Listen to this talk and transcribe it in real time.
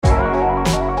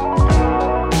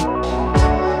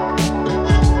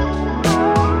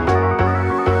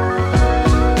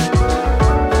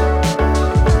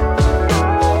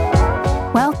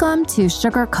to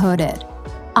Sugar Coated.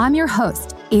 I'm your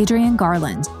host, Adrienne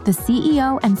Garland, the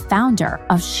CEO and founder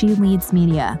of She Leads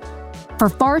Media. For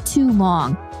far too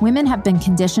long, women have been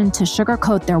conditioned to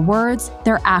sugarcoat their words,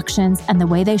 their actions, and the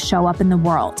way they show up in the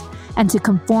world, and to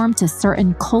conform to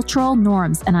certain cultural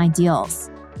norms and ideals.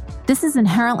 This is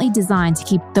inherently designed to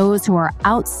keep those who are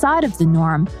outside of the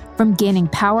norm from gaining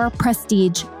power,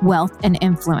 prestige, wealth, and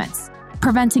influence,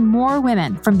 preventing more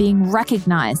women from being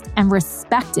recognized and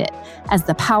respected as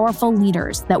the powerful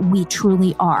leaders that we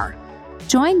truly are.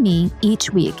 Join me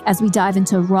each week as we dive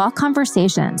into raw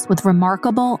conversations with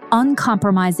remarkable,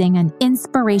 uncompromising, and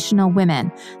inspirational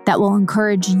women that will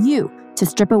encourage you to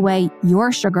strip away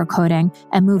your sugarcoating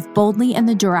and move boldly in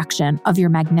the direction of your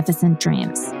magnificent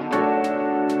dreams.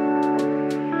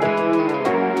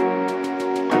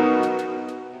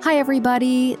 Hi,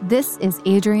 everybody. This is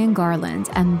Adrienne Garland,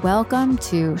 and welcome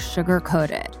to Sugar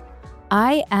Coated.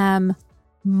 I am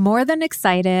more than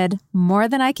excited, more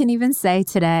than I can even say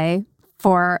today,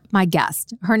 for my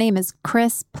guest. Her name is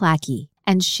Chris Plakey,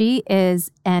 and she is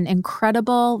an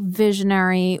incredible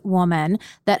visionary woman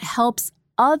that helps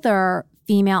other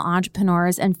female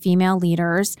entrepreneurs and female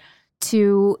leaders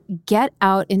to get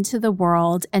out into the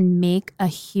world and make a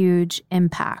huge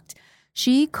impact.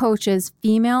 She coaches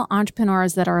female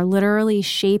entrepreneurs that are literally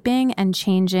shaping and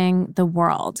changing the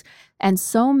world. And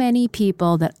so many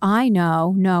people that I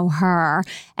know her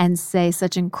and say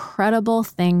such incredible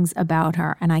things about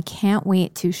her. And I can't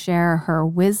wait to share her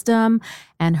wisdom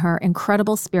and her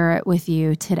incredible spirit with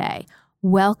you today.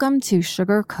 Welcome to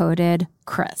Sugar Coated,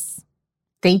 Chris.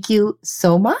 Thank you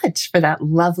so much for that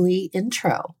lovely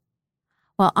intro.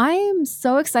 Well, I am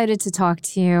so excited to talk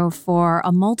to you for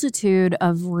a multitude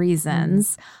of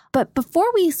reasons. But before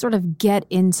we sort of get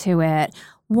into it,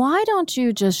 why don't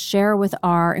you just share with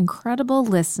our incredible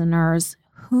listeners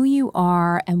who you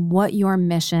are and what your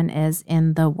mission is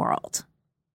in the world?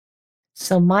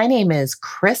 So my name is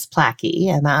Chris Plakey,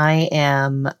 and I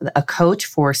am a coach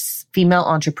for female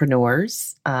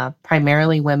entrepreneurs,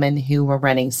 primarily women who are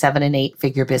running 7- and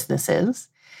 8-figure businesses.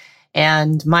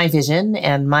 And my vision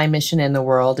and my mission in the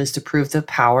world is to prove the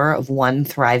power of one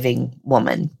thriving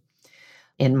woman.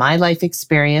 In my life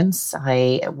experience,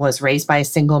 I was raised by a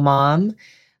single mom,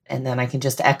 and then I can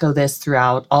just echo this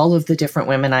throughout all of the different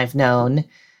women I've known.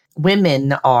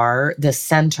 Women are the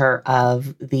center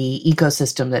of the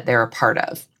ecosystem that they're a part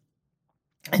of.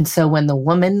 And so when the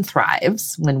woman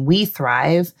thrives, when we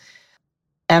thrive,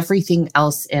 everything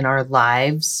else in our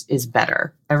lives is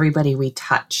better. Everybody we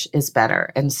touch is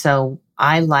better. And so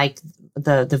I like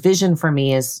the vision for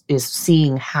me is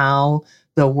seeing how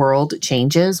the world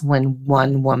changes when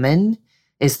one woman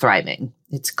is thriving.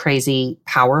 It's crazy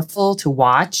powerful to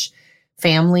watch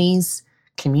families,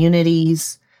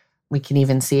 communities. We can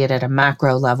even see it at a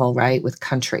macro level, right? With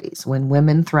countries. When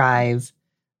women thrive,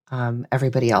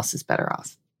 everybody else is better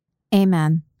off.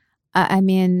 Amen. I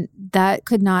mean, that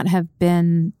could not have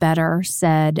been better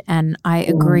said. And I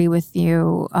agree with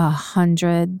you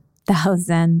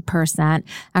 100,000%.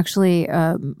 Actually,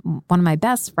 one of my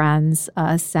best friends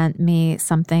sent me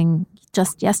something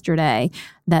just yesterday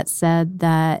that said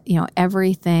that, you know,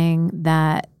 everything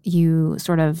that you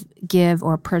sort of give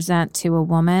or present to a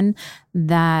woman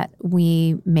that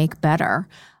we make better.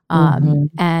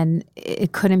 And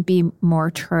it couldn't be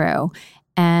more true.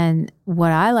 And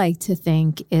what I like to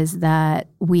think is that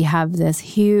we have this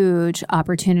huge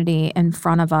opportunity in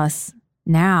front of us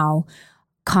now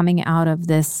coming out of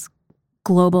this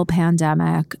global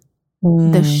pandemic,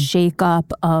 the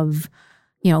shakeup of,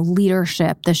 you know,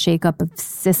 leadership, the shakeup of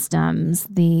systems,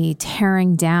 the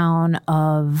tearing down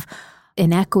of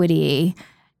inequity,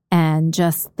 and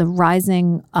just the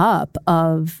rising up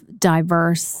of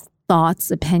diverse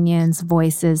thoughts, opinions,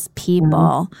 voices,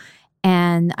 people.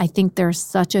 And I think there's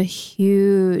such a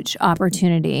huge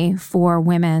opportunity for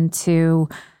women to,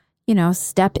 you know,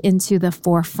 step into the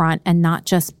forefront and not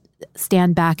just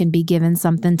stand back and be given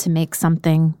something to make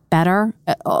something better.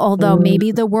 Although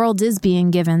maybe the world is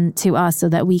being given to us so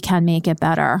that we can make it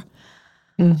better.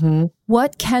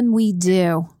 What can we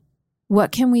do?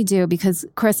 What can we do? Because,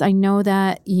 Chris, I know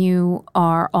that you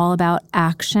are all about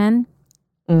action.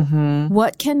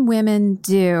 What can women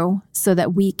do so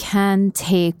that we can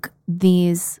take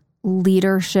these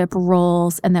leadership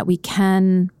roles and that we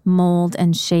can mold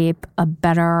and shape a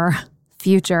better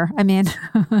future? I mean,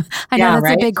 I know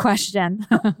that's a big question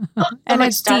and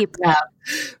it's deep.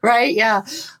 Right. Yeah.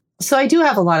 So I do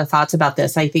have a lot of thoughts about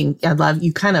this. I think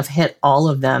you kind of hit all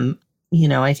of them. You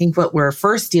know, I think what we're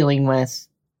first dealing with,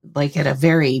 like at a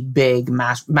very big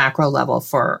macro level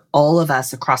for all of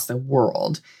us across the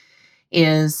world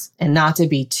is, and not to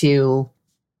be too,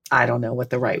 I don't know what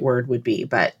the right word would be,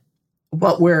 but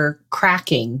what we're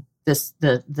cracking,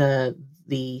 the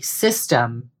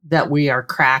system that we are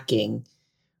cracking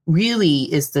really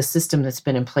is the system that's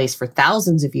been in place for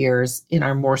thousands of years. In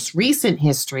our most recent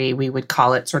history, we would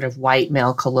call it sort of white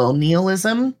male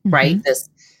colonialism, right? This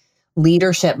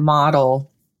leadership model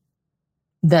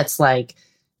that's like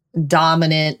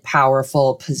dominant,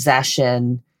 powerful,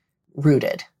 possession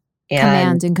rooted.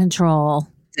 Command and control.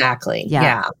 Exactly.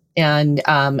 Yeah. And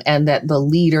that the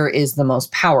leader is the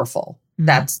most powerful.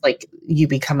 That's like you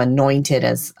become anointed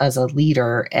as a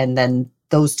leader. And then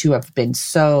those two have been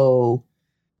so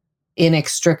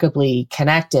inextricably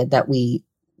connected that we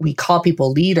call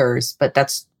people leaders,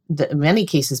 but in many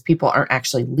cases, people aren't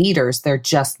actually leaders. They're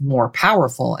just more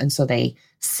powerful. And so they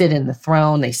sit in the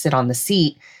throne, they sit on the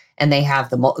seat, and they have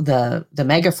the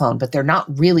megaphone, but they're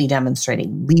not really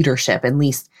demonstrating leadership, at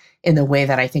least in the way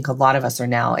that I think a lot of us are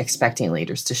now expecting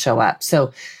leaders to show up.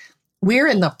 So we're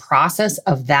in the process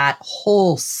of that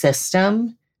whole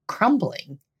system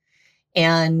crumbling.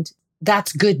 And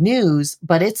that's good news,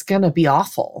 but it's going to be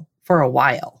awful for a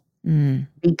while.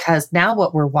 Because now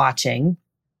what we're watching,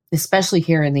 especially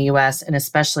here in the US and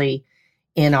especially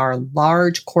in our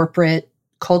large corporate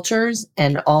cultures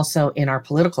and also in our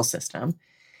political system,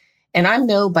 and I'm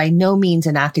by no means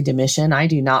an academician. I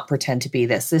do not pretend to be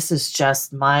this. This is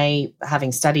just my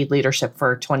having studied leadership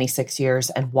for 26 years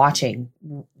and watching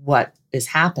what is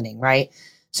happening, right?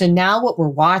 So now what we're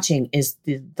watching is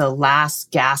the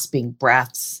last gasping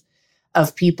breaths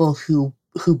of people who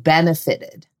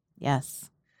benefited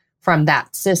from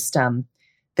that system.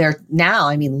 They're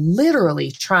now,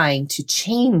 literally trying to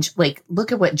change, like,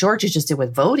 look at what Georgia just did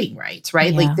with voting rights,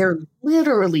 right? Like they're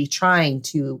literally trying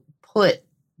to put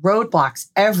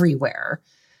roadblocks everywhere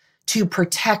to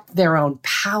protect their own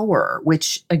power,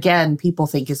 which again, people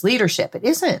think is leadership. It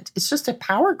isn't. It's just a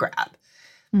power grab.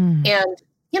 And,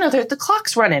 the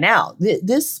clock's running out.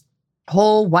 This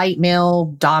whole white male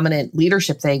dominant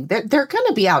leadership thing, they're going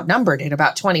to be outnumbered in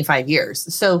about 25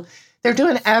 years. So they're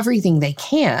doing everything they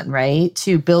can, right,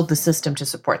 to build the system to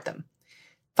support them.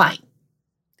 Fine.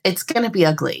 It's going to be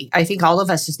ugly. I think all of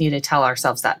us just need to tell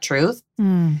ourselves that truth.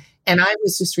 And I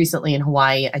was just recently in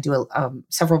Hawaii. I do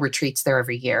several retreats there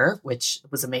every year, which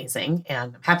was amazing.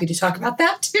 And I'm happy to talk about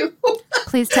that too.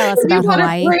 Please tell us about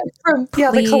Hawaii.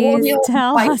 Please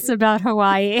tell us about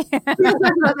Hawaii. We'll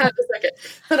talk about that in a second.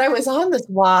 But I was on this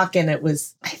walk, and it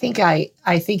was,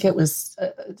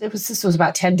 this was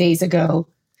about 10 days ago.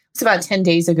 It's about 10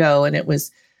 days ago, and it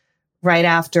was right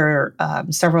after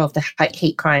several of the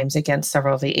hate crimes against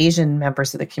several of the Asian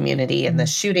members of the community and the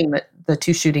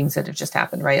two shootings that have just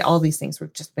happened, right? All these things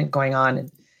have just been going on.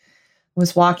 And I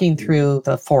was walking through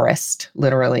the forest,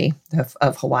 literally,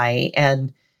 of Hawaii,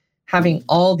 and having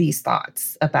all these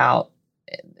thoughts about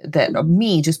that,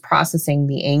 me just processing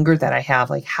the anger that I have.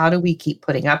 Like, how do we keep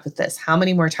putting up with this? How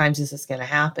many more times is this going to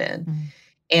happen?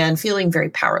 And feeling very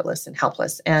powerless and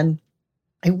helpless. And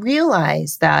I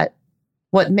realized that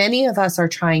what many of us are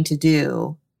trying to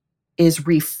do is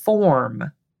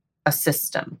reform a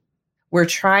system. We're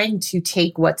trying to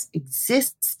take what's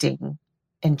existing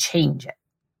and change it.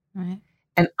 Right.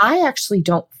 And I actually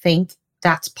don't think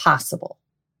that's possible.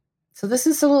 So this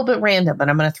is a little bit random, but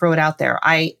I'm going to throw it out there.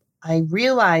 I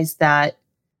realize that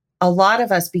a lot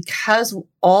of us, because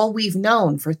all we've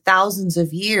known for thousands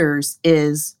of years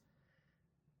is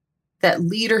that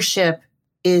leadership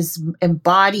is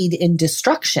embodied in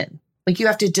destruction. Like, you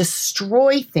have to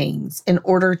destroy things in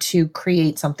order to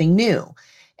create something new.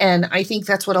 And I think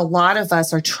that's what a lot of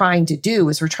us are trying to do,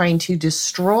 is we're trying to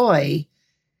destroy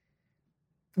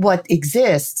what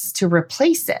exists to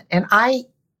replace it. And I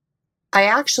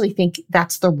actually think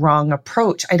that's the wrong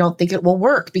approach. I don't think it will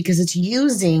work, because it's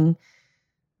using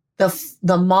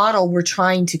the model we're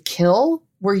trying to kill.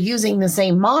 We're using the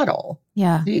same model.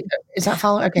 Yeah. Is that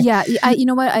following? Okay. Yeah. You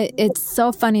know what? It's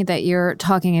so funny that you're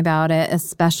talking about it,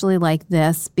 especially like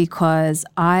this, because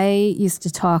I used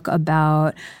to talk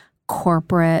about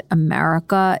corporate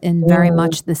America in very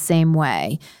much the same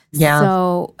way. Yeah.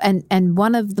 So, and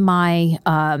one of my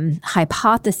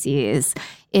hypotheses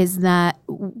is that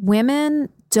women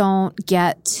don't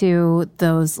get to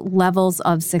those levels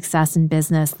of success in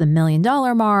business, the $1 million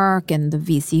mark and the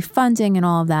VC funding and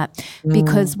all of that,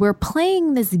 because we're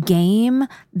playing this game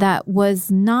that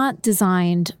was not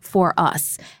designed for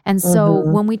us. And so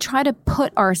when we try to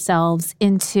put ourselves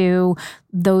into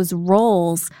those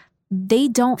roles, they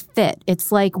don't fit.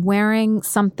 It's like wearing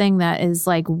something that is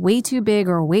like way too big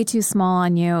or way too small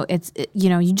on you.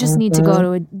 You just need to go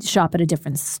to a shop at a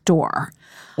different store.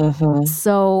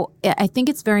 So I think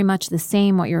it's very much the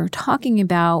same what you're talking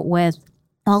about with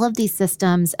all of these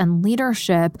systems and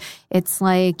leadership. It's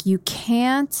like you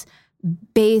can't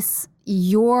base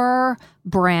your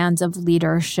brand of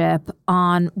leadership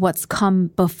on what's come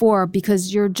before,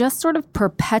 because you're just sort of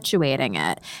perpetuating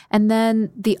it. And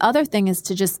then the other thing is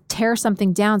to just tear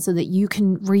something down so that you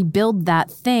can rebuild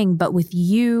that thing. But with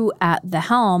you at the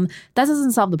helm, that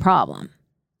doesn't solve the problem.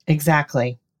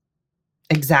 Exactly.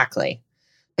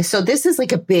 So this is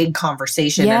like a big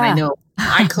conversation. Yeah. And I know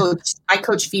I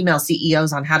coach female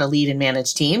CEOs on how to lead and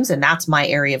manage teams, and that's my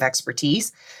area of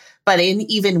expertise. But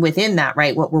even within that,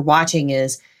 right, what we're watching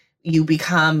is you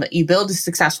build a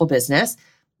successful business.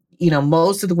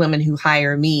 Most of the women who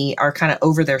hire me are kind of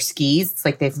over their skis. It's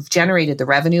like they've generated the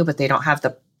revenue, but they don't have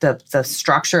the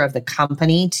structure of the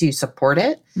company to support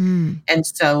it. And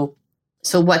so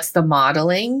what's the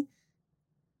modeling?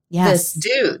 Yes.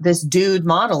 This dude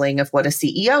modeling of what a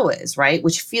CEO is, right?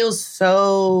 Which feels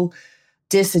so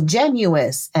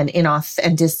disingenuous and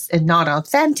not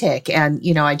authentic. And,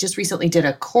 I just recently did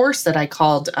a course that I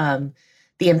called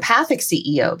The Empathic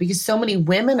CEO, because so many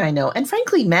women I know, and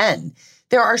frankly, men,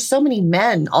 there are so many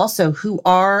men also who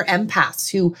are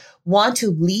empaths, who want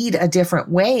to lead a different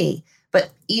way,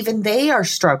 but even they are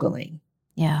struggling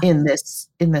in this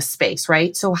space,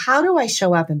 right? So how do I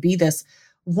show up and be this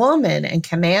woman and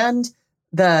command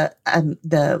the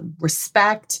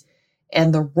respect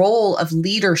and the role of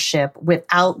leadership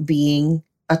without being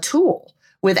a tool,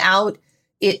 without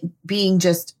it being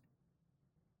just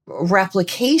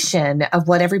replication of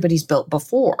what everybody's built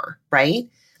before, right?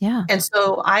 Yeah. And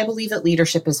so I believe that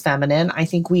leadership is feminine. I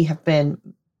think we have been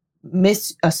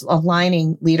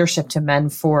misaligning leadership to men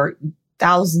for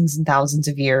thousands and thousands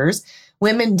of years.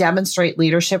 Women demonstrate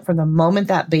leadership from the moment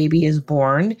that baby is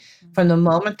born, from the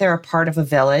moment they're a part of a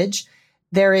village.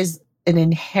 There is an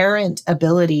inherent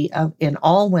ability in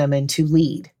all women to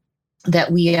lead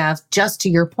that we have, just to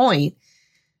your point,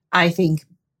 I think,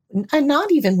 and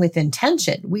not even with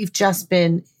intention. We've just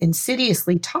been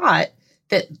insidiously taught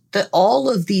that all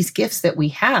of these gifts that we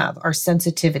have, our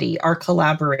sensitivity, our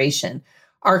collaboration,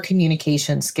 our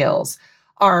communication skills,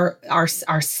 our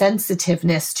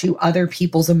sensitiveness to other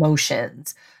people's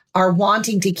emotions, our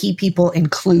wanting to keep people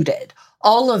included,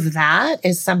 all of that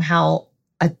is somehow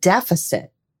a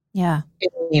deficit in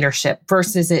leadership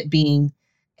versus it being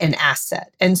an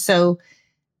asset. And so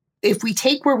if we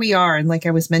take where we are, and like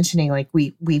I was mentioning, like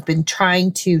we've been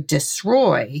trying to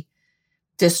destroy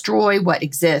what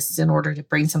exists in order to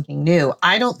bring something new.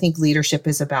 I don't think leadership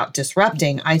is about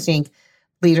disrupting. I think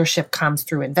leadership comes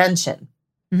through invention.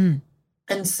 Mm.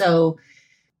 And so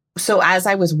as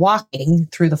I was walking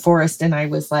through the forest, and I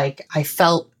was like, I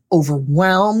felt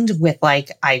overwhelmed with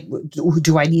like,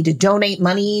 do I need to donate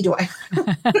money? Do I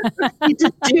need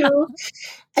to do?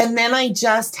 And then I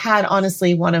just had,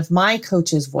 honestly, one of my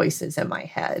coach's voices in my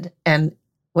head. And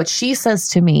what she says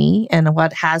to me, and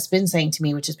what has been saying to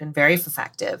me, which has been very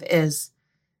effective, is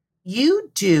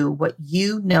you do what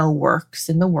you know works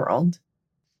in the world,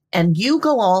 and you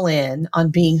go all in on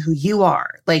being who you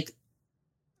are, like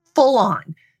full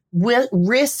on,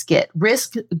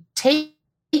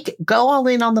 go all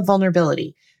in on the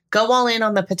vulnerability, go all in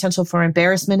on the potential for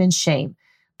embarrassment and shame.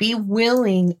 Be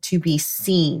willing to be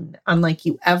seen unlike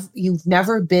you've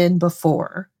never been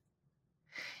before.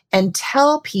 And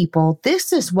tell people,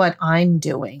 this is what I'm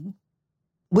doing.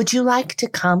 Would you like to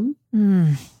come?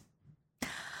 Mm.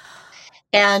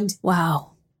 And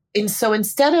wow. And so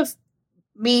instead of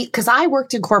me, because I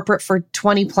worked in corporate for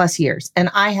 20 plus years, and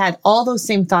I had all those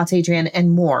same thoughts, Adrienne,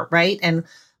 and more, right? And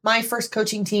my first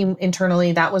coaching team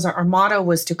internally, that was our motto,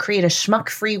 was to create a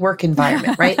schmuck-free work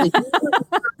environment, right? Like,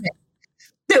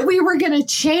 that we were going to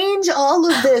change all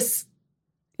of this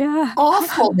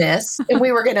awfulness, and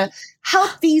we were going to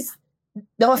help these,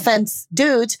 no offense,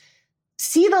 dudes,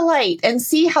 see the light and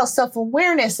see how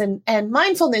self-awareness and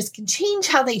mindfulness can change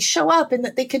how they show up, and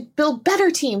that they could build better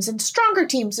teams and stronger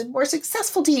teams and more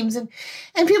successful teams. And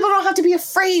people don't have to be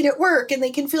afraid at work, and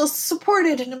they can feel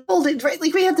supported and emboldened, right?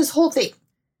 Like, we had this whole thing.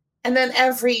 And then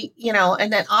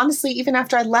and then honestly, even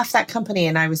after I left that company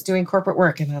and I was doing corporate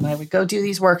work, and then I would go do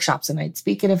these workshops and I'd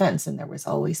speak at events, and there was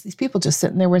always these people just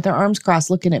sitting there with their arms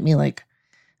crossed looking at me like,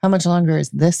 how much longer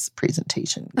is this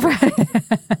presentation?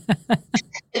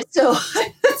 So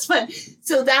that's fun.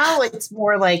 So now it's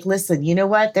more like, listen, you know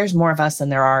what? There's more of us than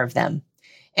there are of them.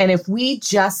 And if we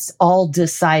just all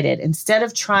decided, instead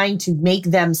of trying to make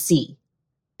them see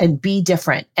and be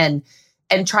different and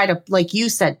try to, like you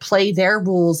said, play their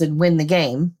rules and win the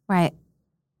game. Right.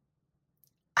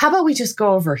 How about we just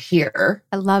go over here?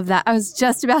 I love that. I was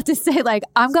just about to say, like,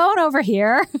 I'm going over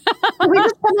here. We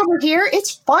just come over here.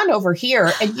 It's fun over here.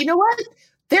 And you know what?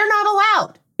 They're not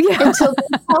allowed. until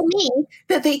they tell me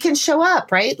that they can show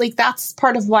up, right? Like that's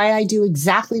part of why I do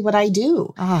exactly what I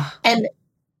do. Oh.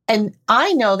 And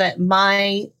I know that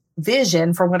my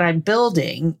vision for what I'm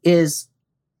building is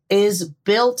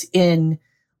built in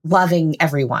loving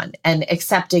everyone and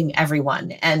accepting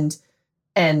everyone and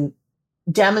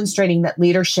demonstrating that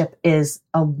leadership is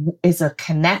a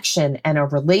connection and a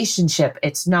relationship.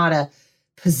 It's not a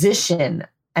position,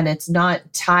 and it's not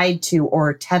tied to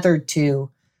or tethered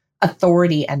to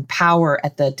authority and power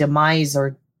at the demise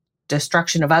or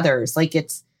destruction of others. Like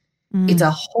it's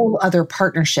a whole other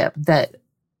partnership that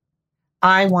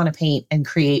I want to paint and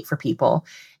create for people.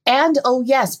 And oh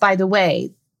yes, by the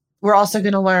way, we're also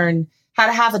going to learn how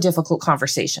to have a difficult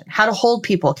conversation, how to hold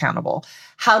people accountable,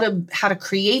 how to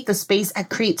create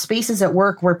create spaces at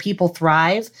work where people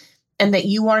thrive, and that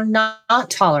you are not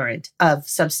tolerant of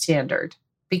substandard,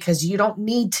 because you don't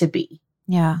need to be.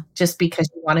 Yeah. Just because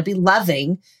you want to be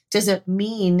loving doesn't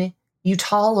mean you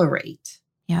tolerate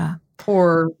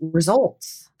poor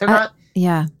results. They're not.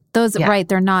 Yeah. Right.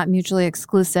 They're not mutually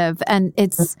exclusive. And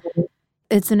it's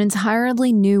an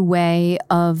entirely new way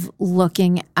of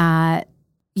looking at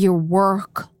your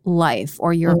work life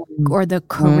or or the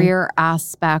career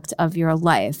aspect of your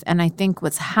life. And I think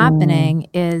what's happening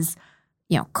is,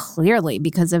 clearly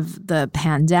because of the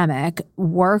pandemic,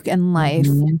 work and life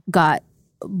got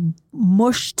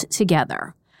mushed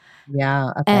together.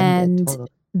 Yeah. And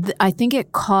I think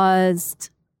it caused,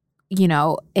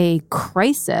 a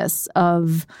crisis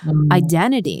of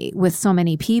identity with so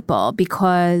many people,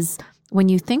 because when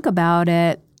you think about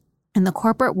it, in the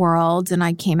corporate world, and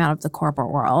I came out of the corporate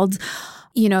world,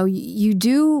 you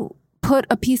do put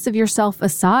a piece of yourself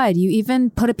aside. You even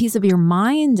put a piece of your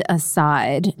mind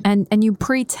aside, and you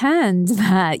pretend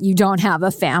that you don't have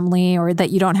a family or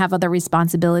that you don't have other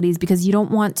responsibilities, because you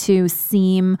don't want to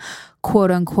seem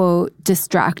quote unquote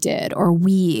distracted or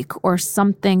weak or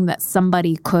something that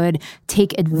somebody could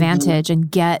take advantage and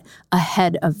get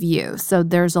ahead of you. So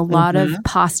there's a lot of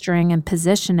posturing and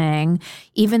positioning,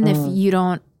 even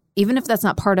if that's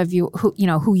not part of you,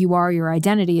 who you are, your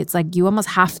identity. It's like you almost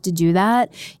have to do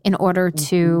that in order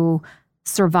to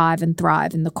survive and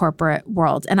thrive in the corporate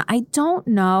world. And I don't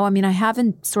know. I mean, I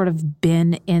haven't sort of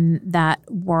been in that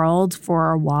world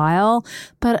for a while,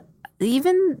 but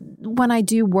even when I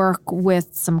do work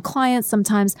with some clients,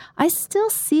 sometimes I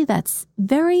still see that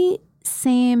very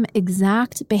same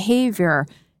exact behavior,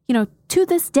 to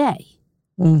this day.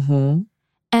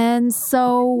 And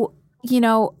so,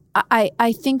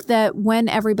 I think that when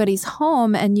everybody's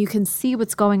home and you can see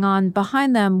what's going on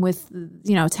behind them with,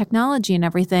 technology and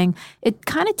everything, it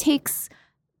kind of takes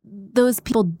those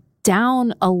people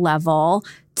down a level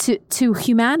to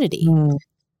humanity.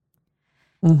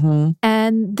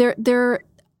 And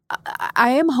I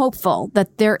am hopeful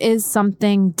that there is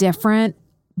something different,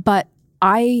 but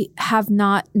I have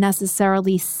not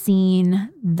necessarily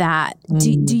seen that.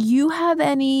 Do you have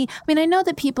any? I mean, I know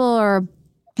that people are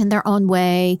in their own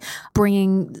way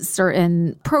bringing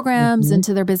certain programs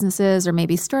into their businesses, or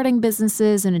maybe starting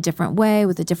businesses in a different way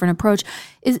with a different approach.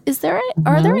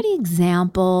 Are there any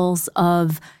examples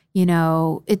of,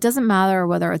 it doesn't matter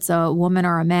whether it's a woman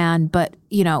or a man, but,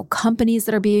 companies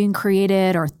that are being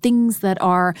created or things that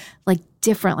are like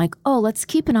different, like, oh, let's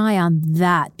keep an eye on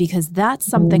that because that's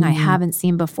something I haven't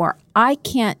seen before. I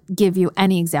can't give you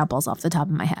any examples off the top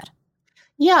of my head.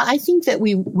 Yeah, I think that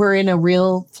we're in a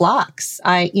real flux.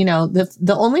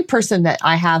 The only person that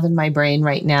I have in my brain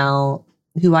right now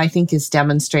who I think is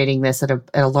demonstrating this at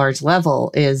a large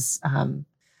level is,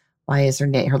 why is her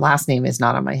name? Her last name is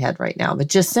not on my head right now, but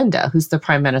Jacinda, who's the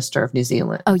Prime Minister of New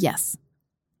Zealand. Oh, yes.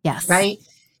 Yes. Right?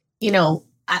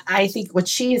 I think what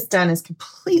she has done is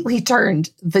completely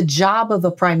turned the job of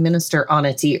a prime minister on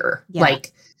its ear. Yeah.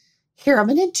 Like, here, I'm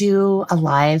going to do a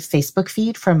live Facebook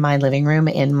feed from my living room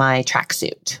in my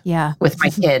tracksuit. Yeah. With my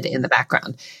kid in the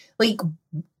background. Like,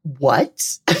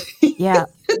 what? Yeah.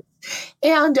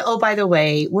 And, oh, by the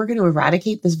way, we're going to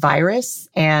eradicate this virus,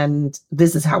 and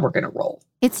this is how we're going to roll.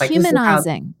 It's like,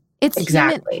 humanizing. It's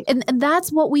exactly. And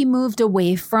that's what we moved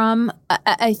away from,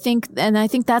 I think. And I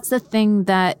think that's the thing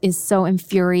that is so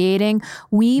infuriating.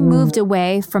 We moved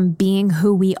away from being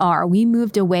who we are. We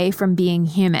moved away from being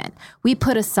human. We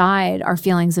put aside our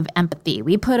feelings of empathy.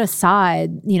 We put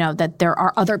aside, that there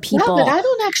are other people. Yeah, but I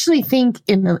don't actually think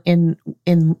in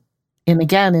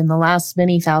the last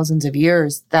many thousands of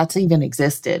years, that's even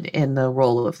existed in the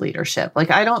role of leadership.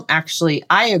 Like,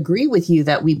 I agree with you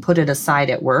that we put it aside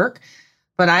at work,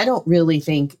 but I don't really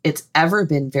think it's ever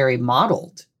been very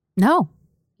modeled. No.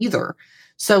 Either.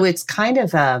 So it's kind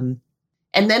of, and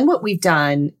then what we've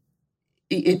done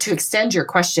to extend your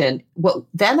question,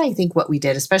 I think what we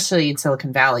did, especially in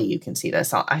Silicon Valley, you can see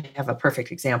this. I have a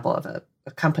perfect example of a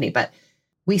company, but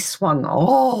we swung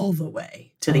all the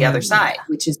way to the other side,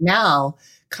 which is now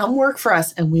come work for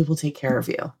us and we will take care of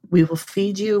you. We will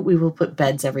feed you. We will put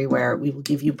beds everywhere. We will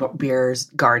give you beers,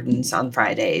 gardens on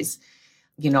Fridays.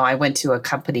 I went to a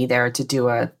company there to do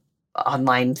a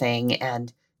online thing,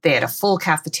 and they had a full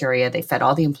cafeteria. They fed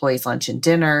all the employees lunch and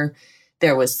dinner.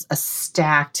 There was a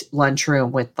stacked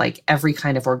lunchroom with like every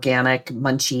kind of organic,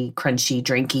 munchy, crunchy,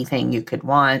 drinky thing you could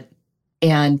want.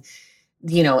 And,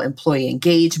 employee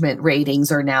engagement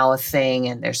ratings are now a thing.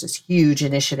 And there's this huge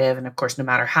initiative. And of course, no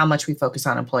matter how much we focus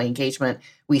on employee engagement,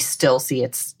 we still see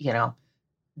it's,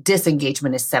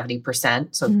 disengagement is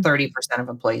 70%. So 30% of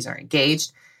employees are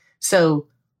engaged. So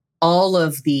all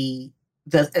of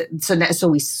so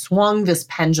we swung this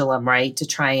pendulum, right, to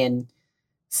try and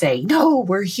say, no,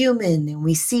 we're human and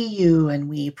we see you and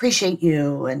we appreciate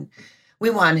you and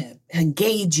we want to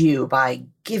engage you by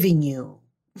giving you.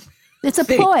 It's a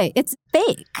ploy. It's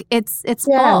fake. It's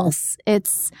false.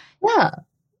 It's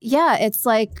it's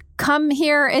like, come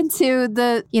here into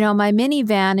the, my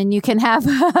minivan and you can have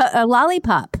a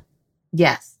lollipop.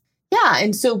 Yes. Yeah.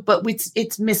 And so, but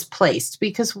it's misplaced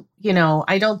because,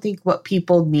 I don't think what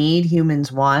people need,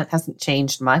 humans want, hasn't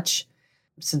changed much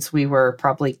since we were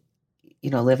probably,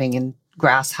 living in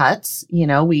grass huts.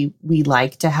 We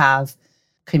like to have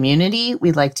community.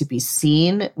 We like to be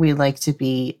seen. We like to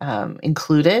be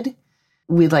included.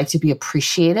 We like to be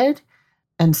appreciated.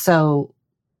 And so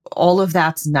all of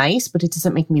that's nice, but it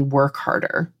doesn't make me work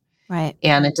harder. Right.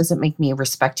 And it doesn't make me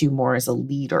respect you more as a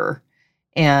leader.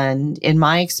 And in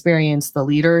my experience, the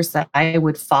leaders that I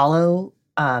would follow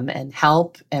and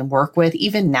help and work with,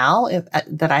 even now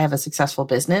that I have a successful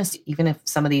business, even if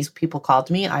some of these people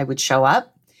called me, I would show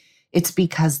up. It's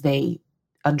because they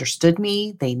understood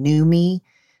me, they knew me,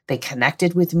 they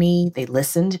connected with me, they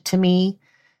listened to me.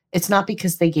 It's not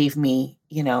because they gave me,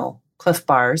 Cliff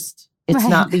Bars. It's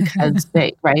not because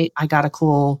I got a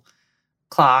cool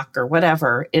clock or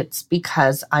whatever. It's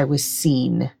because I was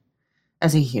seen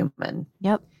as a human.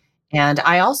 Yep. And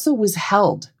I also was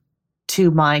held to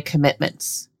my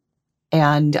commitments.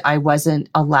 And I wasn't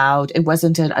allowed, it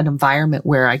wasn't an environment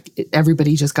where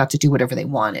everybody just got to do whatever they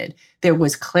wanted. There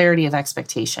was clarity of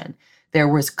expectation. There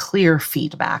was clear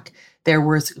feedback. There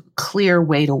was a clear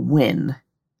way to win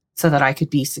so that I could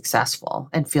be successful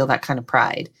and feel that kind of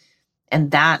pride.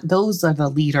 And those are the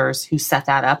leaders who set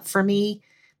that up for me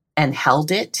and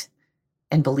held it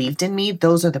and believed in me.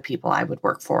 Those are the people I would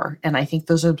work for. And I think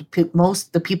those are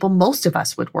the people most of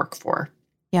us would work for.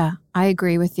 Yeah, I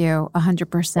agree with you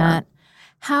 100%. Yeah.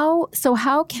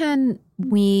 How can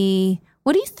we,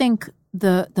 what do you think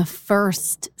the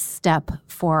first step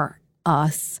for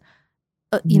us,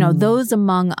 those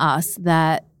among us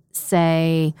that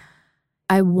say,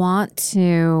 I want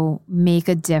to make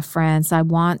a difference. I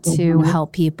want to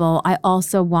help people. I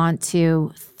also want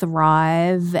to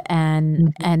thrive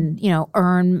and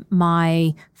earn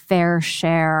my fair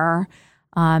share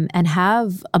and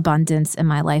have abundance in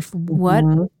my life.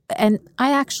 And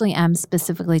I actually am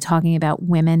specifically talking about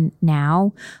women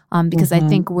now because I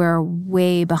think we're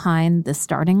way behind the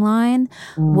starting line.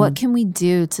 What can we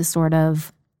do to sort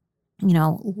of,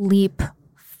 leap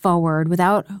forward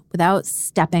without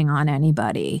stepping on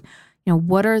anybody?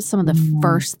 What are some of the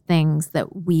first things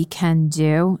that we can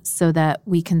do so that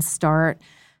we can start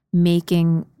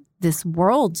making this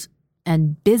world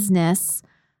and business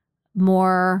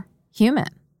more human?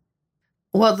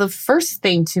 Well, the first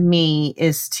thing to me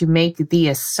is to make the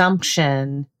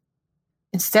assumption,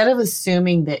 instead of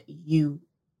assuming that you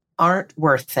aren't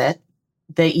worth it,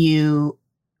 that you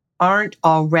aren't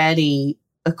already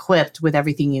equipped with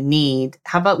everything you need,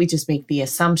 how about we just make the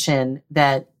assumption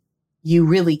that you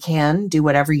really can do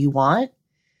whatever you want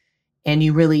and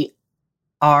you really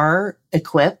are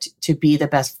equipped to be the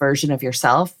best version of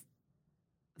yourself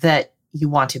that you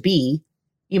want to be.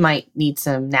 You might need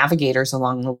some navigators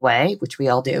along the way, which we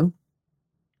all do.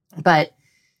 But,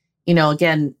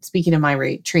 again, speaking of my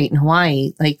retreat in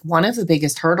Hawaii, like one of the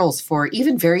biggest hurdles for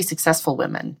even very successful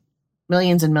women,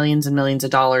 millions and millions and millions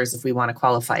of dollars, if we want to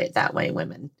qualify it that way,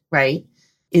 women, right,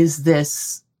 is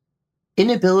this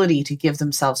inability to give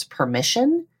themselves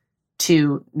permission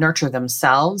to nurture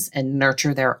themselves and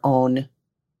nurture their own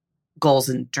goals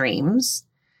and dreams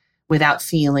without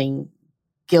feeling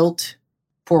guilt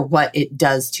for what it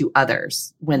does to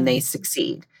others when they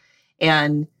succeed.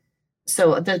 And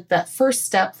so that first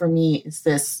step for me is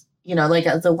this,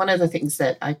 one of the things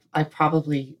that I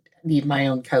probably need my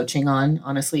own coaching on,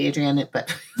 honestly, Adrienne, but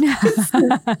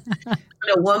when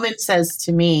a woman says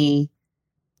to me,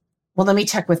 well, let me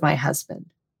check with my husband.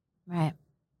 Right.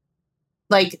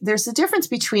 Like there's a difference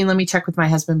between let me check with my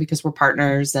husband because we're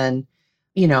partners and,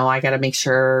 I got to make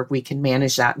sure we can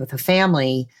manage that with a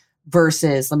family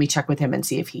versus let me check with him and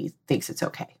see if he thinks it's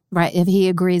okay. Right. If he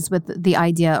agrees with the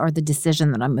idea or the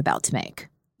decision that I'm about to make.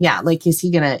 Yeah. Like, is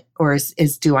he going to, or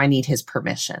do I need his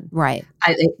permission? Right.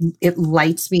 It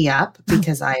lights me up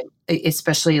because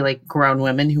especially like grown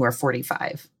women who are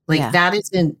 45, like that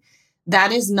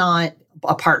is not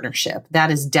a partnership.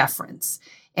 That is deference.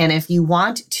 And if you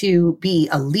want to be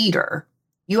a leader,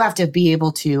 you have to be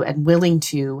able to and willing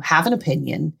to have an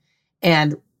opinion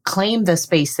and claim the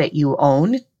space that you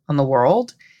own on the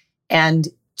world and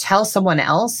tell someone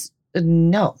else,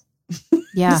 no,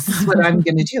 yeah, this is what I'm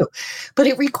going to do. But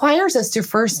it requires us to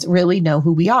first really know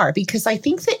who we are, because I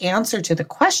think the answer to the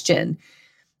question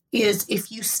is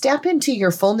if you step into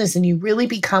your fullness and you really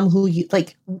become who you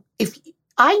like. If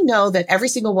I know that every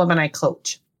single woman I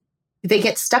coach, they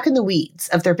get stuck in the weeds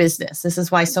of their business. This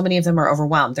is why so many of them are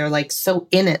overwhelmed. They're like so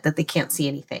in it that they can't see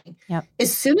anything. Yep.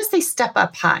 As soon as they step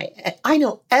up high, I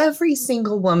know every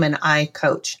single woman I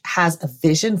coach has a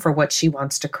vision for what she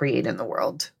wants to create in the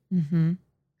world. Mm-hmm.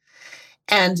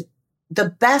 And the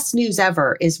best news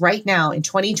ever is right now in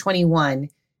 2021,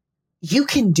 you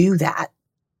can do that.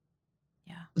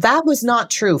 Yeah. That was not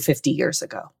true 50 years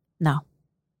ago. No.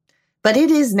 But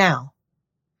it is now.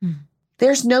 Mm.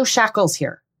 There's no shackles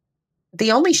here.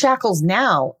 The only shackles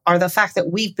now are the fact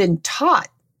that we've been taught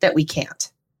that we can't.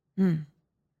 Mm.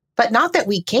 But not that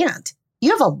we can't.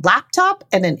 You have a laptop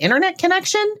and an internet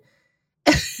connection.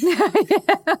 You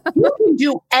can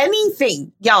do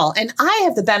anything, y'all. And I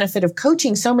have the benefit of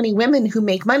coaching so many women who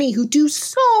make money, who do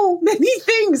so many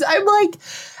things. I'm like,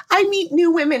 I meet new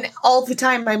women all the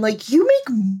time. I'm like, you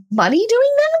make money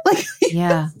doing that? Like,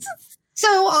 yeah. So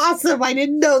awesome. I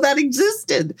didn't know that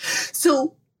existed.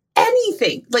 So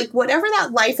anything, like whatever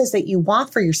that life is that you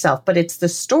want for yourself, but it's the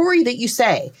story that you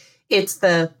say. It's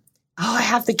the, oh, I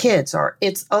have the kids, or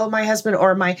it's, oh, my husband,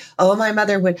 or my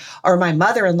mother would, or my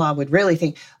mother-in-law would really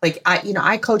think, like,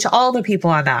 I coach all the people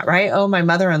on that, right? Oh, my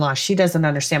mother-in-law, she doesn't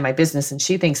understand my business and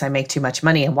she thinks I make too much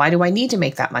money. And why do I need to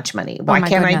make that much money? Why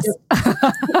can't I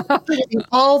do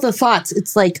all the thoughts?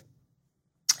 It's like,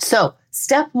 so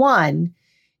step one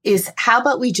is how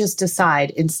about we just decide,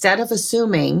 instead of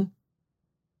assuming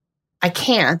I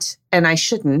can't and I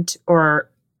shouldn't,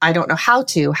 or I don't know how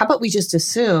about we just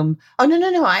assume, oh,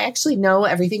 no, I actually know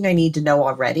everything I need to know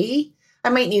already. I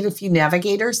might need a few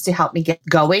navigators to help me get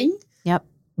going. Yep.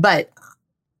 But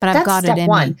I've got it in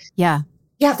me. Yeah.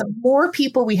 Yeah. The more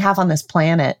people we have on this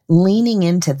planet leaning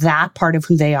into that part of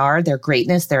who they are, their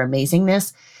greatness, their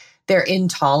amazingness, their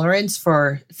intolerance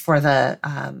for the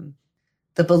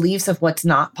beliefs of what's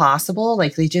not possible.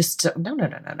 Like they just,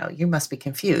 no, you must be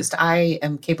confused. I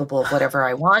am capable of whatever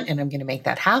I want and I'm going to make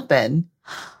that happen.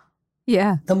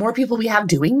 Yeah. The more people we have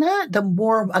doing that, the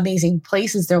more amazing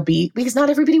places there'll be, because not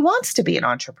everybody wants to be an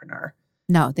entrepreneur.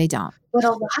 No, they don't. But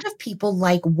a lot of people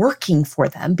like working for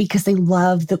them because they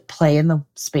love the play in the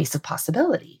space of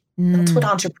possibility. That's what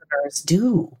entrepreneurs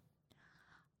do.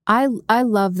 I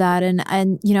love that. And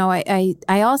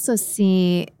I also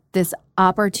see this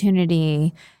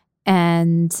opportunity,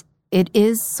 and it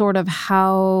is sort of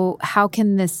how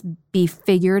can this be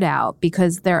figured out?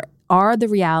 Because there are the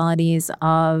realities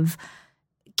of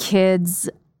kids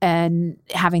and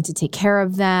having to take care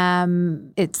of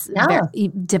them. It's very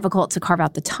difficult to carve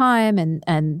out the time,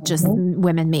 and just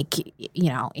women make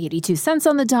 82 cents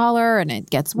on the dollar, and it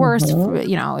gets worse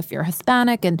if you're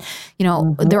Hispanic, and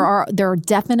there are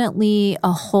definitely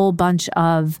a whole bunch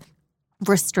of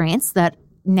restraints that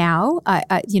now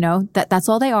that's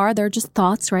all they are. They're just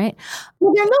thoughts, right?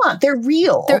 Well, they're not. They're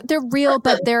real. They're real,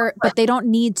 but they don't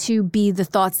need to be the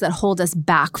thoughts that hold us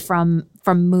back from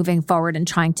moving forward and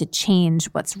trying to change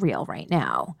what's real right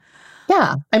now.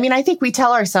 Yeah. I mean, I think we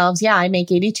tell ourselves, I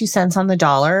make 82 cents on the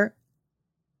dollar.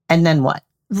 And then what?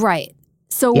 Right.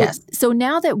 So yes. So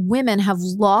now that women have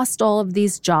lost all of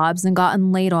these jobs and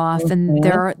gotten laid off, and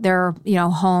they're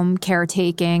home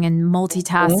caretaking and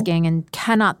multitasking and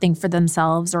cannot think for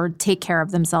themselves or take care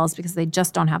of themselves because they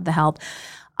just don't have the help.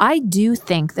 I do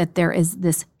think that there is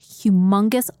this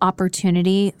humongous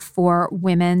opportunity for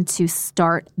women to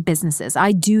start businesses.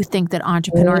 I do think that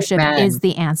entrepreneurship is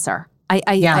the answer.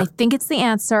 I think it's the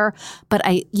answer, but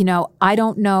I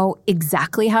don't know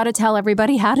exactly how to tell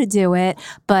everybody how to do it.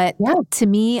 But to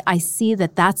me, I see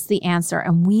that that's the answer.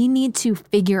 And we need to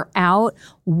figure out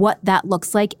what that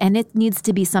looks like. And it needs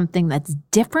to be something that's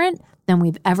different than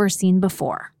we've ever seen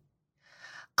before.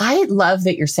 I love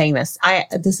that you're saying this.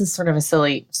 This is sort of a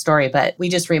silly story, but we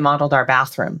just remodeled our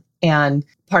bathroom. And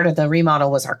part of the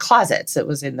remodel was our closets.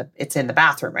 It's in the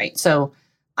bathroom, right? So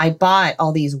I bought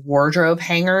all these wardrobe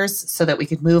hangers so that we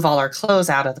could move all our clothes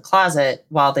out of the closet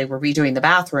while they were redoing the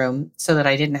bathroom, so that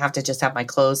I didn't have to just have my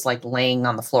clothes like laying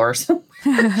on the floor.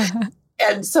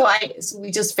 And so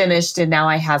we just finished, and now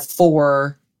I have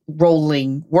 4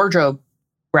 rolling wardrobe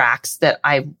racks that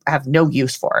I have no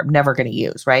use for. I'm never going to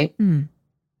use, right? Mm.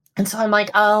 And so I'm like,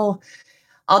 oh,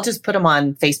 I'll just put them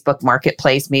on Facebook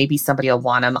Marketplace. Maybe somebody will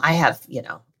want them. I have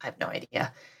no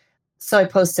idea. So I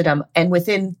posted them, and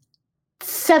within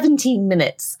 17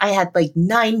 minutes, I had like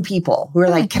 9 people who were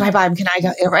like, can I buy them? Can I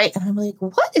go? Right. And I'm like,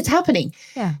 what is happening?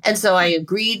 Yeah. And so I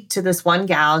agreed to this one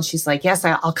gal, and she's like, yes,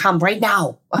 I'll come right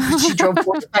now. She drove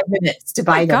 45 minutes to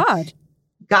buy them. God.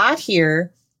 Got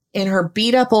here in her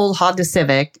beat up old Honda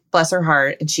Civic, bless her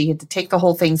heart. And she had to take the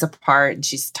whole things apart. And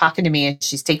she's talking to me, and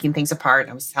she's taking things apart.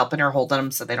 And I was helping her hold them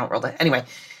so they don't roll it. Anyway,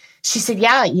 she said,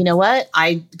 yeah, you know what?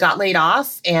 I got laid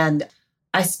off, and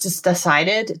I just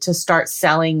decided to start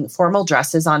selling formal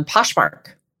dresses on Poshmark.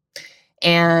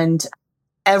 And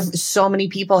so many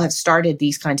people have started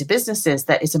these kinds of businesses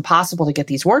that it's impossible to get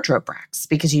these wardrobe racks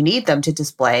because you need them to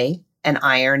display and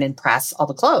iron and press all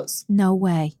the clothes. No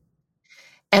way.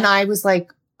 And I was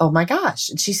like, oh my gosh.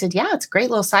 And she said, yeah, it's a great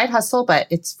little side hustle, but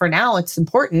it's for now, it's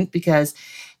important because,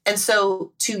 and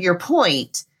so to your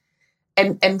point,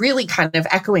 and really kind of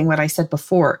echoing what I said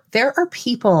before, there are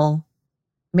people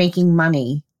making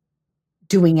money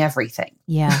doing everything.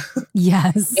 Yeah.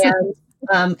 Yes.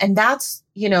 And that's,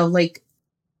 like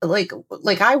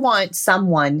I want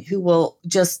someone who will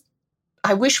just,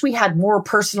 I wish we had more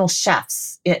personal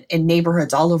chefs in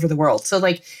neighborhoods all over the world. So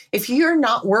like, if you're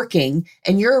not working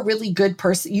and you're a really good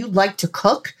person, you like to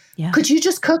cook, could you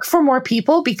just cook for more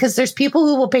people? Because there's people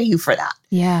who will pay you for that.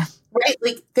 Yeah. Right?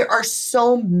 Like there are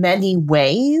so many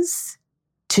ways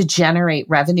to generate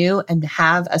revenue and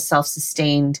have a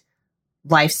self-sustained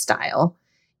lifestyle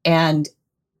and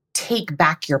take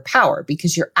back your power,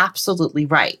 because you're absolutely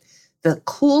right. The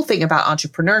cool thing about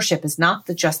entrepreneurship is not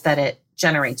just that it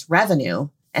generates revenue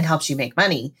and helps you make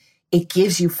money. It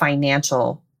gives you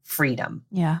financial freedom.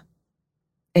 Yeah.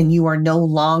 And you are no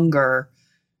longer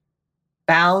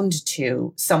bound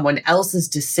to someone else's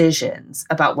decisions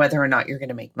about whether or not you're going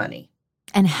to make money.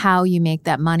 And how you make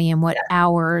that money and what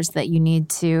hours that you need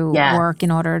to work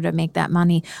in order to make that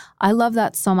money. I love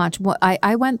that so much.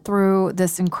 I went through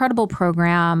this incredible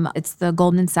program. It's the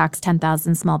Goldman Sachs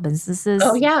 10,000 Small Businesses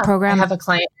program. I have a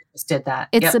client who just did that.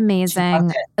 It's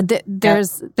amazing.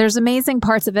 There's amazing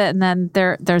parts of it. And then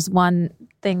there's one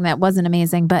thing that wasn't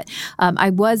amazing. But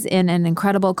I was in an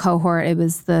incredible cohort. It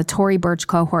was the Tory Burch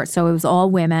cohort. So it was all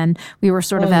women. We were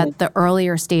sort of at the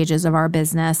earlier stages of our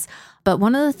business. But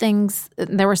one of the things,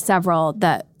 there were several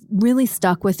that really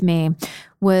stuck with me,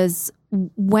 was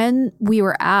when we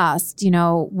were asked,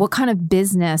 what kind of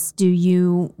business do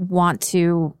you want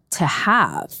to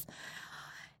have?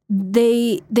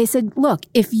 They said, look,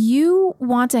 if you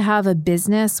want to have a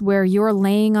business where you're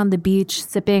laying on the beach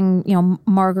sipping,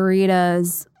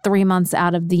 margaritas 3 months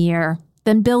out of the year,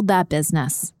 then build that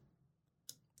business.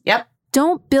 Yep.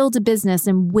 Don't build a business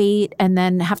and wait and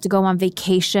then have to go on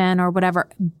vacation or whatever.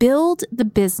 Build the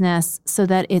business so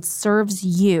that it serves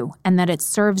you and that it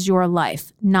serves your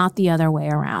life, not the other way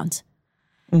around.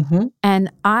 Mm-hmm. And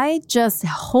I just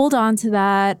hold on to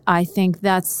that. I think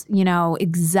that's,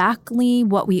 exactly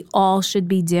what we all should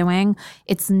be doing.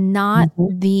 It's not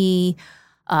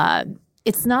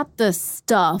it's not the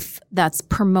stuff that's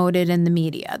promoted in the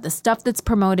media. The stuff that's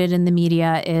promoted in the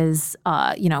media is,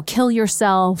 kill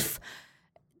yourself,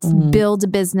 build a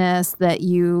business that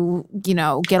you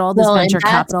get all this venture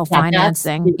capital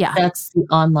financing. That's the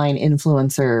online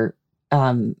influencer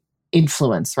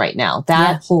influence right now.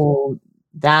 That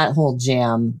whole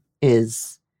jam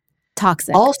is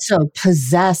toxic. Also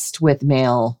possessed with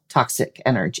male toxic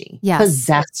energy. Yes.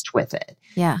 Possessed with it.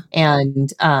 Yeah.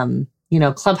 And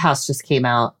Clubhouse just came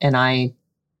out, and I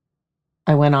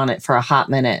went on it for a hot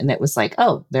minute, and it was like,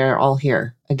 oh, they're all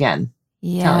here again,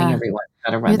 telling everyone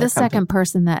how to run. You're the second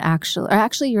person that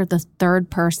actually you're the third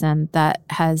person that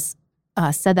has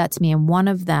said that to me, and one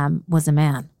of them was a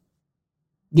man.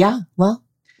 Yeah, well,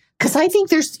 because I think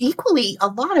there's equally a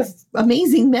lot of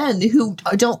amazing men who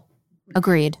don't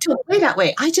play that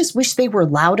way. I just wish they were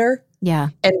louder,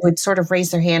 and would sort of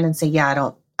raise their hand and say,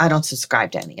 "Yeah, I don't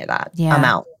subscribe to any of that. Yeah. I'm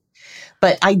out."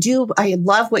 But I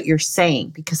love what you're saying,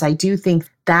 because I do think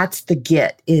that's the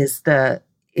get is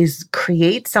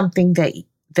create something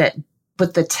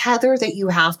but the tether that you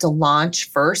have to launch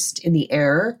first in the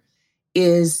air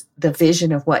is the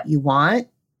vision of what you want.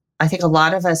 I think a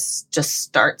lot of us just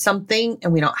start something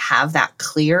and we don't have that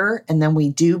clear. And then we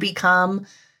do become,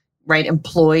 right?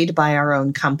 Employed by our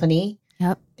own company.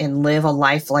 Yep. And live a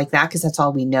life like that because that's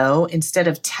all we know, instead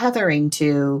of tethering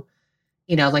to,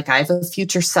 like I have a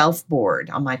future self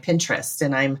board on my Pinterest,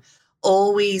 and I'm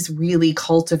always really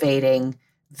cultivating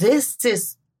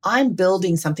I'm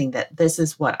building something that this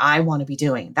is what I want to be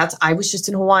doing. I was just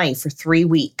in Hawaii for 3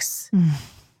 weeks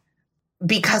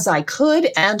because I could.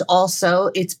 And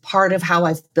also it's part of how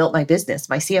I've built my business.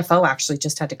 My CFO actually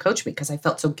just had to coach me because I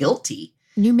felt so guilty.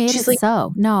 You made it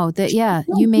so. No,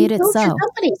 you made it so. Your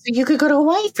company, so you could go to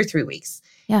Hawaii for 3 weeks.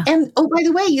 Yeah. And oh, by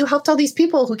the way, you helped all these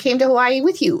people who came to Hawaii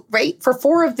with you, right? For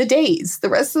 4 of the days. The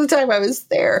rest of the time I was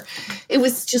there. It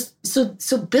was just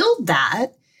so build that.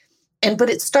 But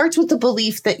it starts with the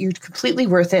belief that you're completely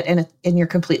worth it and you're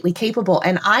completely capable.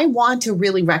 And I want to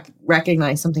really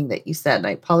recognize something that you said. And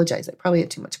I apologize. I probably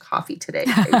had too much coffee today.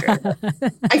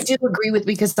 I do agree with,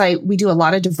 because we do a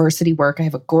lot of diversity work. I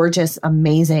have a gorgeous,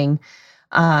 amazing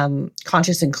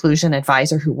conscious inclusion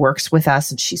advisor who works with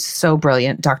us. And she's so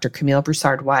brilliant, Dr. Camille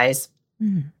Broussard-Wise.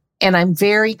 And I'm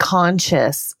very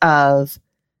conscious of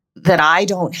that I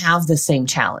don't have the same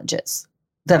challenges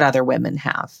that other women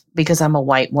have because I'm a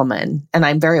white woman, and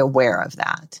I'm very aware of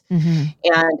that. And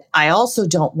I also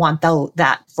don't want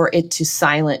that for it to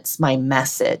silence my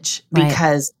message,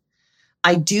 because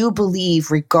I do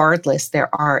believe regardless, there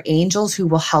are angels who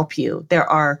will help you. There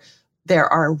are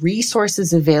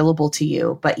resources available to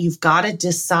you, but you've got to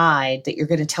decide that you're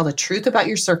going to tell the truth about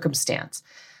your circumstance.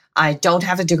 I don't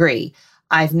have a degree.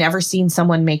 I've never seen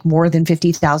someone make more than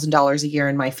 $50,000 a year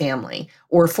in my family,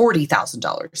 or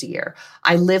 $40,000 a year.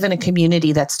 I live in a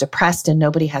community that's depressed and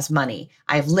nobody has money.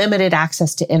 I have limited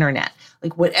access to internet.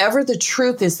 Like, whatever the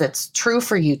truth is that's true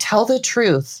for you, tell the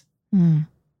truth. And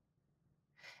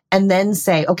then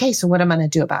say, okay, so what am I going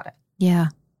to do about it? Yeah.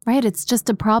 Right. It's just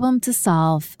a problem to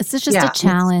solve. It's just a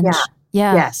challenge.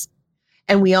 Yeah. Yes.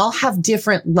 And we all have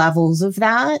different levels of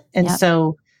that. And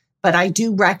but I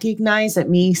do recognize that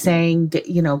me saying,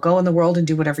 go in the world and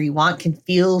do whatever you want can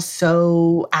feel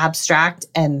so abstract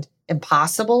and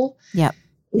impossible. Yep.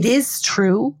 It is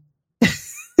true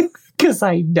because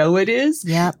I know it is.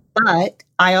 Yep. But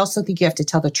I also think you have to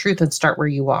tell the truth and start where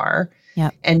you are.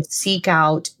 Yep. And seek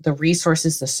out the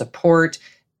resources, the support.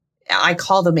 I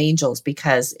call them angels,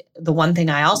 because the one thing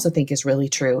I also think is really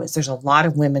true is there's a lot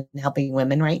of women helping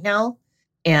women right now.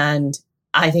 And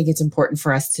I think it's important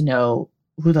for us to know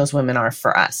who those women are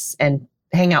for us and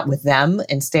hang out with them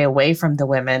and stay away from the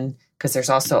women, because there's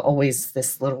also always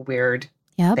this little weird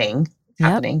thing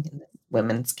happening in the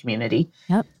women's community.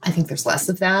 I think there's less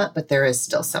of that, but there is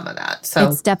still some of that. So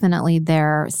it's definitely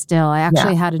there still. I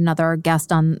actually had another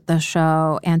guest on the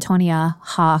show, Antonia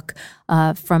Hawk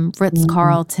from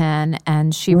Ritz-Carlton,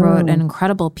 and she wrote an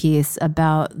incredible piece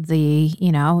about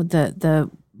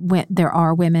there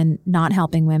are women not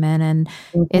helping women, and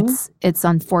it's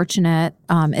unfortunate.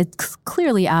 It's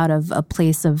clearly out of a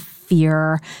place of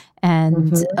fear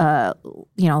and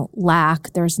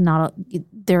lack.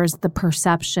 There's the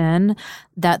perception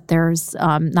that there's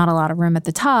not a lot of room at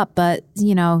the top, but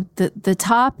the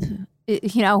top.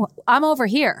 I'm over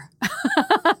here.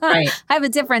 Right. I have a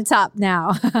different top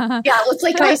now. It's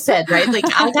like I said, right? Like,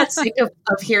 I got sick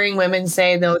of hearing women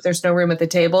say, no, there's no room at the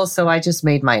table, so I just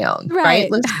made my own,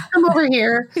 right? Let's come over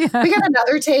here. We got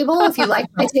another table if you like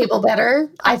my table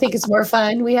better. I think it's more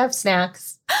fun. We have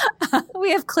snacks.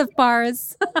 We have Cliff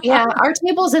Bars. Our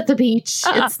table's at the beach.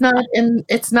 It's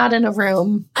not in a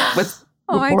room with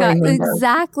Oh my God,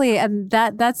 exactly. And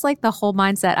that's like the whole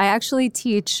mindset. I actually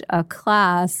teach a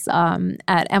class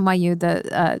at NYU,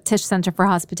 the Tisch Center for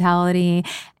Hospitality,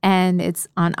 and it's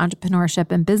on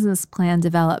entrepreneurship and business plan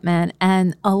development.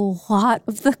 And a lot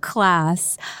of the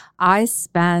class I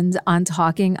spend on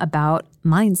talking about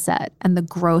mindset and the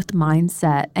growth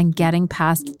mindset and getting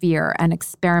past fear and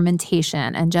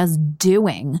experimentation and just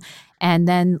doing and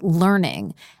then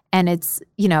learning. And it's,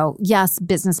 yes,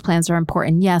 business plans are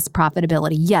important. Yes,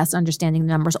 profitability. Yes, understanding the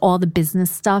numbers. All the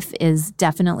business stuff is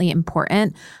definitely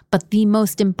important. But the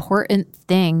most important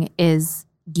thing is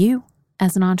you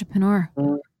as an entrepreneur.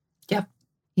 Yep.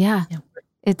 Yeah.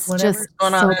 It's whatever's just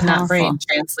going on so in powerful. That brain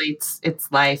translates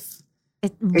its life.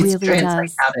 It really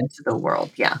translates does. out into the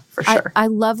world. Yeah, for sure. I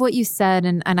love what you said.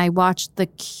 And I watched the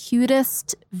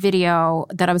cutest video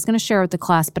that I was going to share with the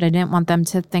class, but I didn't want them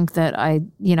to think that I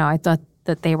thought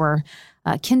that they were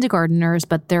kindergarteners,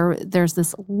 but there's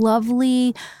this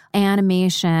lovely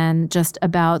animation just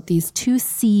about these 2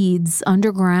 seeds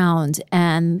underground,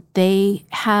 and they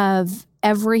have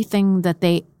everything that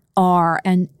they are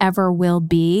and ever will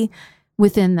be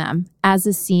within them as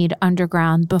a seed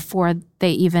underground before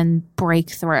they even break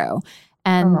through.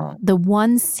 And the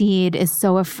one seed is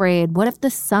so afraid. What if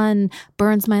the sun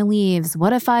burns my leaves?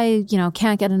 What if I,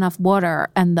 can't get enough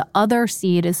water? And the other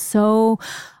seed is so,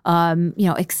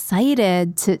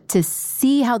 excited to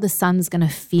see how the sun's going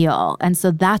to feel. And so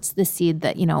that's the seed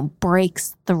that,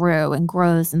 breaks through and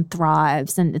grows and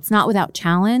thrives. And it's not without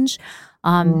challenge.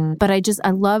 But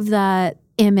I love that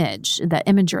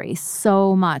imagery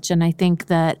so much. And I think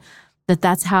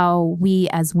that's how we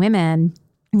as women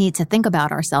need to think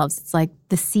about ourselves. It's like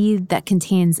the seed that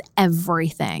contains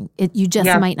everything. You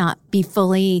just might not be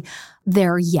fully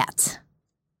there yet.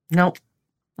 Nope.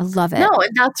 I love it. No,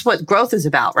 and that's what growth is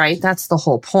about, right? That's the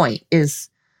whole point, is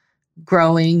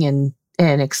growing and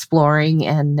exploring.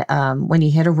 And when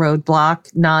you hit a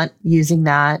roadblock, not using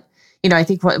that. I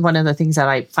think one of the things that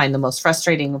I find the most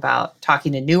frustrating about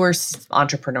talking to newer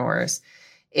entrepreneurs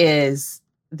is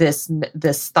this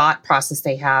thought process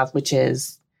they have, which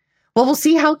is, well, we'll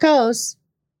see how it goes.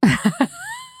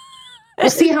 We'll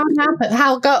see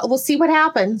we'll see what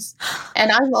happens.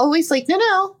 And I'm always like,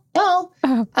 no. No,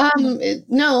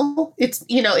 it's,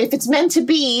 if it's meant to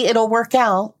be, it'll work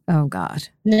out. Oh God.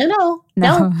 No.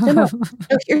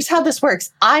 Here's how this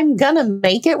works. I'm going to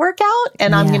make it work out,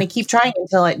 and I'm going to keep trying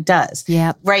until it does.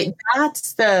 Yeah. Right.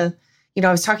 That's I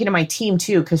was talking to my team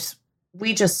too, because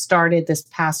we just started this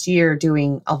past year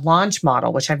doing a launch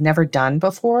model, which I've never done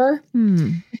before.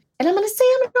 And I'm going to say,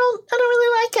 I don't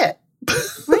really like it.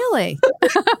 Really?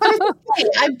 But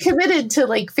I'm committed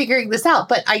to figuring this out.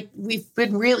 But we've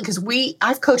been really, because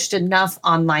I've coached enough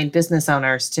online business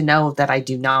owners to know that I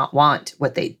do not want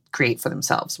what they create for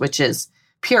themselves, which is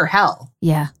pure hell.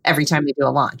 Yeah. Every time we do a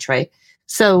launch, right?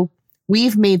 So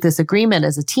we've made this agreement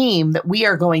as a team that we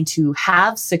are going to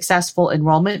have successful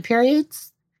enrollment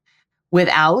periods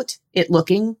without it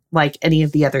looking like any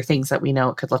of the other things that we know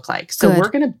it could look like. So we're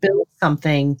going to build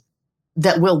something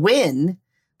that will win,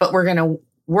 but we're going to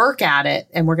work at it,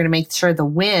 and we're going to make sure the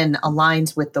win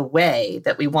aligns with the way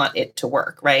that we want it to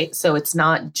work, right? So it's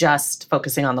not just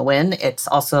focusing on the win. It's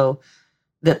also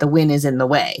that the win is in the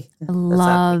way.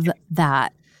 Love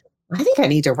that. I think I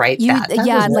need to write that.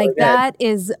 That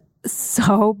is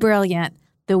so brilliant.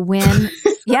 The win.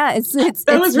 Yeah, it's not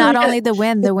really only the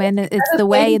win, it's the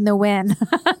way in the win.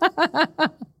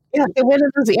 Yeah, the win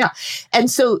is, yeah.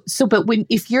 And so, but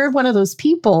if you're one of those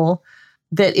people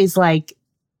that is like,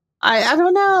 I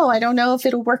don't know. I don't know if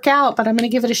it'll work out, but I'm going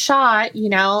to give it a shot.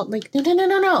 No.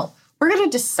 We're going to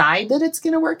decide that it's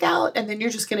going to work out, and then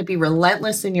you're just going to be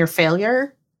relentless in your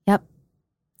failure. Yep.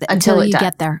 Until you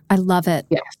get there. I love it.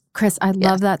 Yes. Chris, I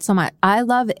love that so much. I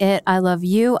love it. I love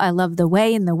you. I love the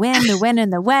way and the win, the win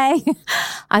and the way.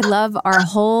 I love our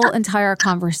whole entire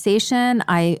conversation.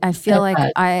 I feel like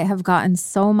I have gotten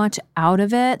so much out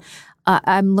of it.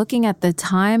 I'm looking at the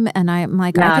time, and I'm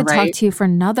like, I could talk to you for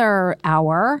another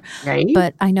hour,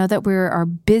 but I know that we are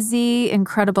busy,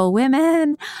 incredible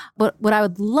women. But what I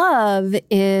would love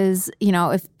is,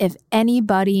 if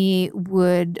anybody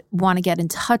would want to get in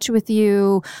touch with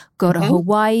you, go to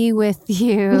Hawaii with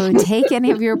you, take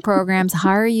any of your programs,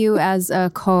 hire you as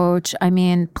a coach. I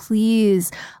mean,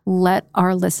 please let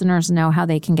our listeners know how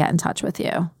they can get in touch with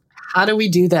you. How do we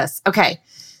do this? Okay.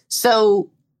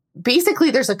 So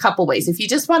basically, there's a couple ways. If you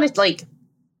just want to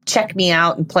check me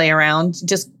out and play around,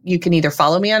 you can either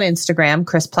follow me on Instagram,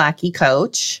 Chris Plachy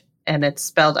Coach, and it's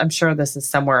spelled, I'm sure this is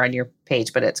somewhere on your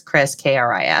page, but it's Chris,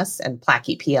 K-R-I-S, and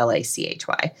Plachy,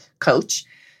 P-L-A-C-H-Y, Coach.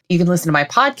 You can listen to my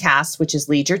podcast, which is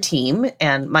Lead Your Team.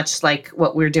 And much like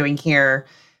what we're doing here,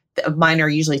 mine are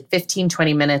usually 15,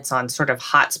 20 minutes on sort of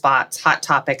hot spots, hot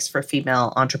topics for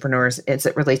female entrepreneurs as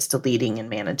it relates to leading and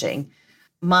managing.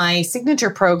 My signature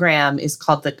program is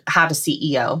called the How to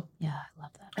CEO. Yeah, I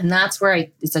love that. And that's where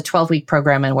it's a 12-week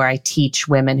program, and where I teach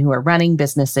women who are running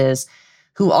businesses,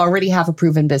 who already have a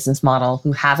proven business model,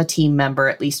 who have a team member,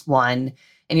 at least one,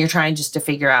 and you're trying just to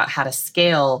figure out how to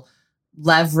scale,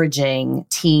 leveraging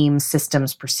team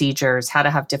systems, procedures, how to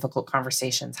have difficult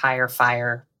conversations, hire,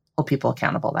 fire, hold people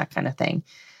accountable, that kind of thing.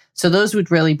 So those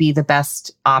would really be the best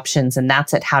options. And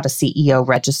that's at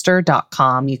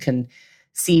howtoceoregister.com. You can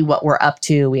see what we're up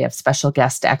to. We have special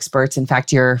guest experts. In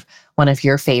fact, one of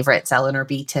your favorites, Eleanor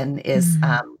Beaton, is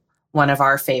one of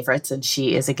our favorites, and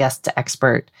she is a guest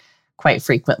expert quite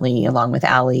frequently, along with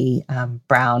Allie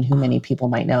Brown, who many people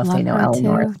might know if they know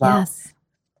Eleanor as well. Yes.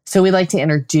 So we like to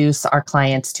introduce our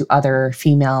clients to other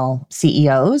female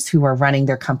CEOs who are running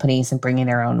their companies and bringing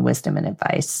their own wisdom and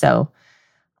advice. So,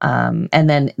 and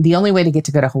then the only way to get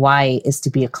to go to Hawaii is to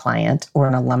be a client or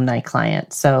an alumni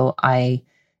client. So I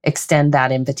extend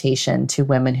that invitation to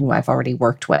women who I've already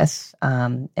worked with.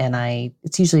 And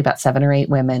it's usually about 7 or 8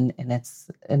 women, and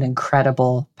it's an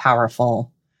incredible,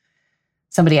 powerful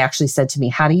somebody actually said to me,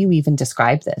 how do you even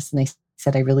describe this? And I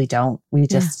said, I really don't. We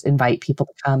just invite people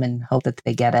to come and hope that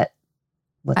they get it,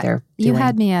 what they're doing. You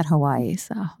had me at Hawaii,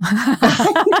 so.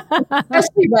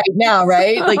 Especially right now,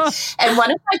 right? Like, and one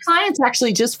of my clients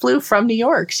actually just flew from New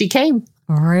York. She came.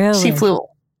 Really? She flew.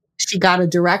 She got a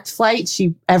direct flight.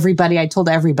 I told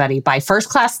everybody, buy first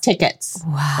class tickets.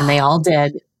 Wow. And they all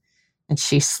did. And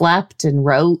she slept and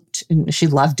wrote, and she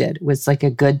loved it. It was like a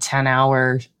good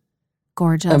 10-hour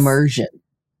gorgeous immersion.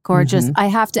 Gorgeous. I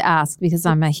have to ask because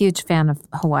I'm a huge fan of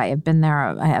Hawaii. I've been there.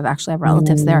 I have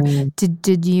relatives there.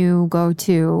 Did you go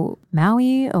to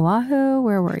Maui, Oahu?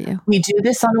 Where were you? We do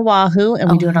this on Oahu,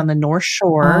 and we do it on the North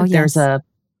Shore. Oh, yes. There's a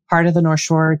part of the North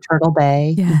Shore, Turtle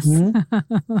Bay. Yes.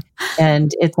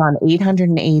 And it's on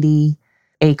 880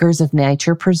 acres of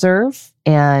nature preserve.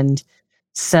 And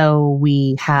so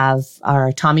we have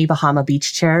our Tommy Bahama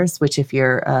beach chairs, which if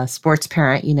you're a sports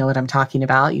parent, you know what I'm talking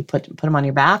about. You put them on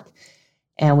your back.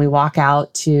 And we walk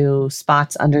out to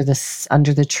spots under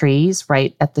the trees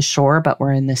right at the shore, but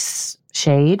we're in this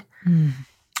shade. And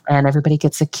everybody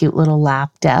gets a cute little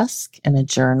lap desk and a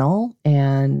journal.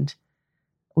 And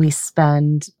we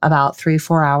spend about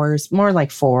 3-4 hours, more like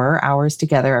 4 hours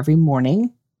together every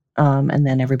morning. And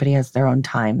then everybody has their own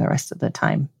time the rest of the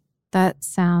time. That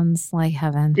sounds like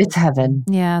heaven. It's heaven.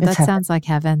 Yeah, that sounds like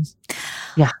heaven.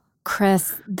 Yeah.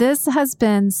 Chris, this has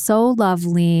been so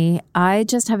lovely. I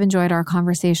just have enjoyed our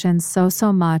conversation so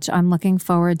much. I'm looking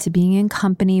forward to being in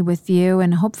company with you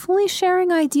and hopefully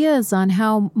sharing ideas on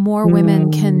how more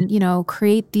women can,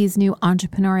 create these new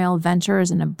entrepreneurial ventures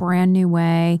in a brand new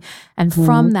way. And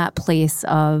from that place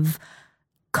of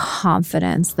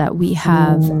confidence that we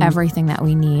have everything that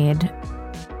we need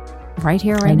right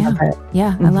here, right now.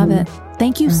 Yeah, I love it.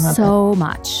 Thank you so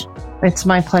much. It's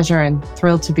my pleasure and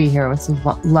thrilled to be here. It was a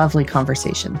lovely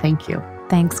conversation. Thank you.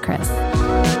 Thanks, Chris.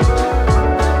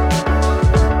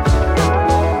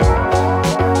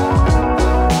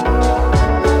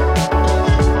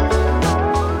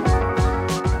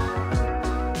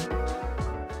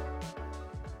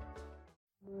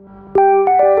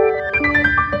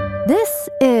 This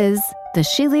is the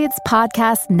She Leads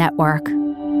Podcast Network.